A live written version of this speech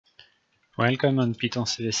Welcome on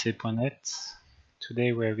pythoncvc.net.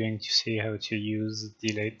 Today we are going to see how to use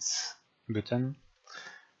delete button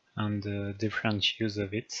and the different use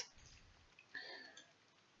of it.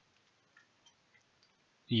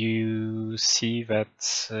 You see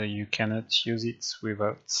that you cannot use it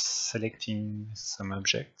without selecting some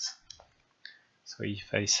object. So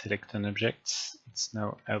if I select an object, it's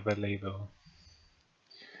now available.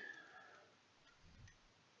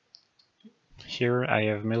 Here I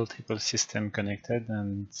have multiple systems connected,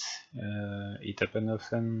 and it happens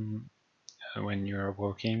often when you are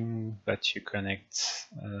working that you connect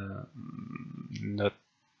not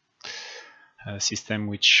systems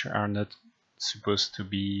which are not supposed to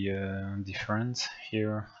be different.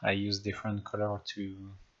 Here I use different color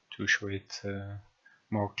to show it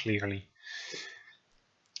more clearly.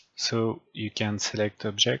 So you can select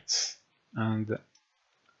objects and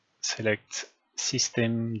select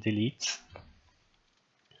system delete.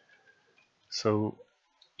 So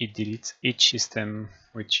it deletes each system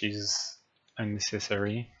which is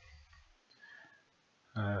unnecessary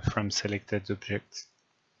from selected objects.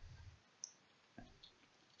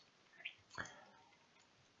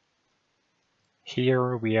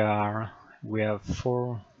 Here we have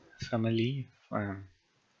four family,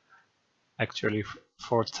 actually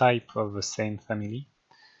four types of the same family.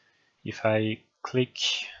 If I click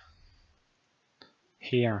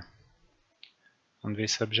here on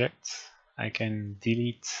this object, I can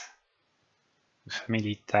delete the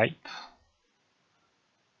family type.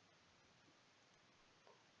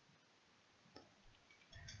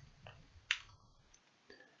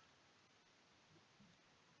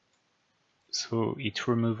 So it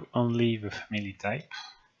removes only the family type,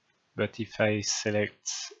 but if I select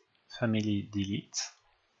family delete,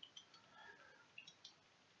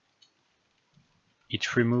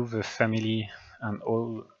 it removes the family and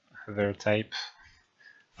all other type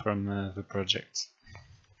from the project.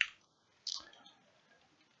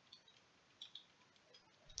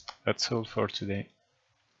 That's all for today.